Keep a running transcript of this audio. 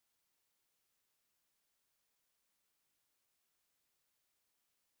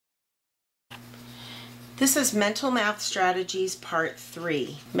This is Mental Math Strategies Part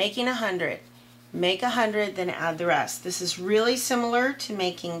 3, making 100. Make 100, then add the rest. This is really similar to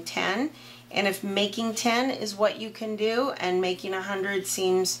making 10, and if making 10 is what you can do and making 100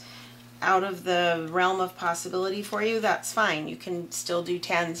 seems out of the realm of possibility for you, that's fine. You can still do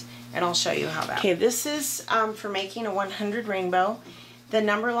 10s, and I'll show you how that. Okay, this is for making a 100 rainbow. The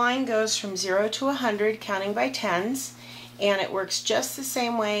number line goes from 0 to 100, counting by 10s, and it works just the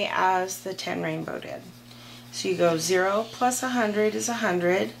same way as the 10 rainbow did. So you go 0 plus 100 is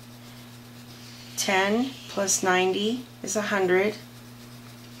 100, 10 plus 90 is 100,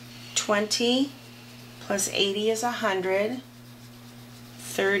 20 plus 80 is 100,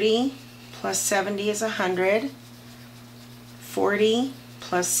 30 plus 70 is 100, 40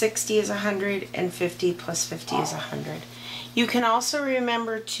 plus 60 is 100, and 50 plus 50 is 100. You can also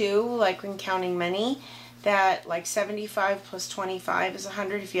remember too, like when counting many, that like 75 plus 25 is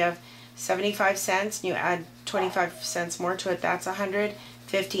 100. If you have 75 cents and you add 25 cents more to it, that's 100.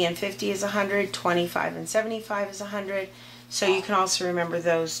 50 and 50 is 100. 25 and 75 is 100. So you can also remember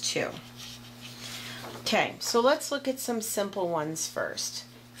those too. Okay, so let's look at some simple ones first.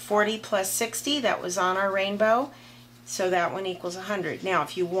 40 plus 60, that was on our rainbow, so that one equals 100. Now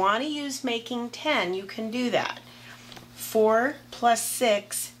if you want to use making 10, you can do that. 4 plus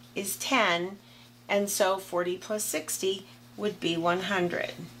 6 is 10, and so 40 plus 60 would be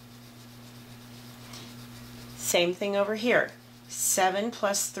 100. Same thing over here. 7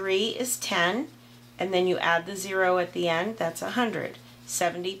 plus 3 is 10, and then you add the 0 at the end, that's 100.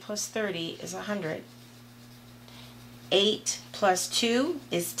 70 plus 30 is 100. 8 plus 2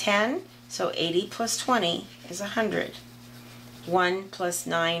 is 10, so 80 plus 20 is 100. 1 plus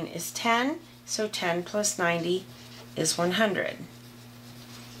 9 is 10, so 10 plus 90 is 100.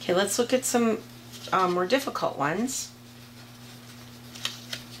 Okay, let's look at some more difficult ones.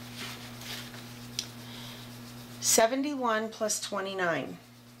 71 plus 29.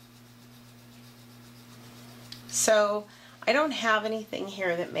 So I don't have anything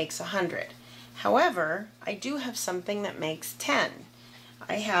here that makes 100. However, I do have something that makes 10.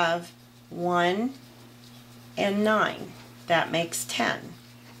 I have 1 and 9. That makes 10.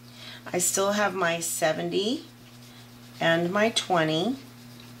 I still have my 70 and my 20.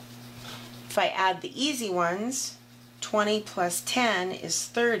 If I add the easy ones, 20 plus 10 is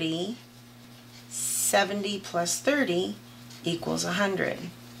 30. 70 plus 30 equals 100.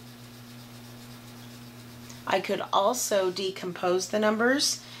 I could also decompose the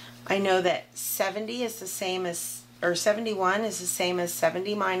numbers. I know that 70 is the same as, or 71 is the same as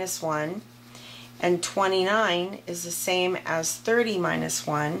 70 minus 1, and 29 is the same as 30 minus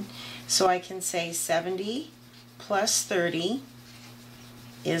 1. So I can say 70 plus 30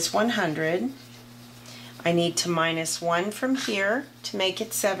 is 100. I need to minus 1 from here to make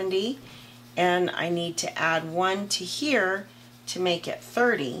it 70. And I need to add 1 to here to make it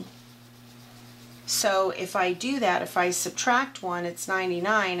 30. So if I do that, if I subtract 1, it's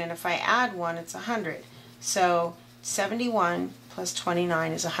 99, and if I add 1, it's 100. So 71 plus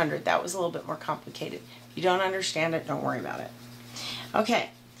 29 is 100. That was a little bit more complicated. If you don't understand it, don't worry about it. Okay,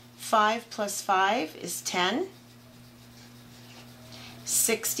 5 plus 5 is 10.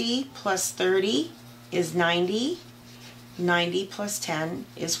 60 plus 30 is 90. 90 plus 10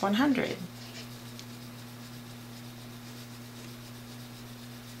 is 100.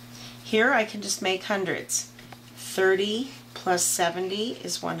 Here I can just make hundreds. 30 plus 70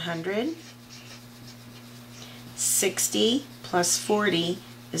 is 100. 60 plus 40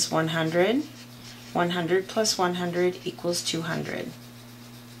 is 100. 100 plus 100 equals 200.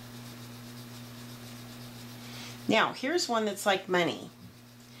 Now here's one that's like money.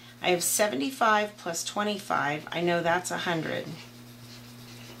 I have 75 plus 25. I know that's 100.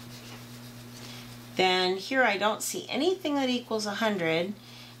 Then here I don't see anything that equals 100.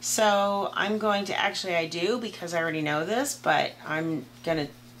 So I'm going to, actually I do because I already know this, but I'm going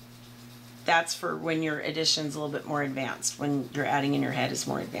to, that's for when your addition's a little bit more advanced, when you're adding in your head is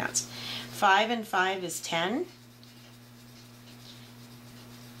more advanced. 5 and 5 is 10.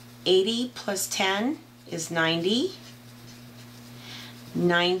 80 plus 10 is 90.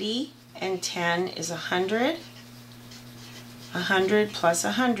 90 and 10 is 100. 100 plus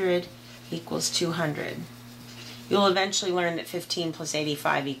 100 equals 200. You'll eventually learn that 15 plus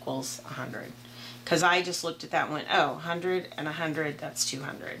 85 equals 100. Because I just looked at that and went, oh, 100 and 100, that's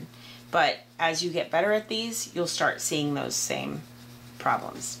 200. But as you get better at these, you'll start seeing those same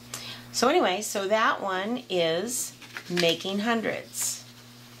problems. So anyway, so that one is making hundreds.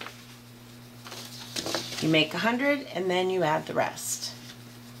 You make 100 and then you add the rest.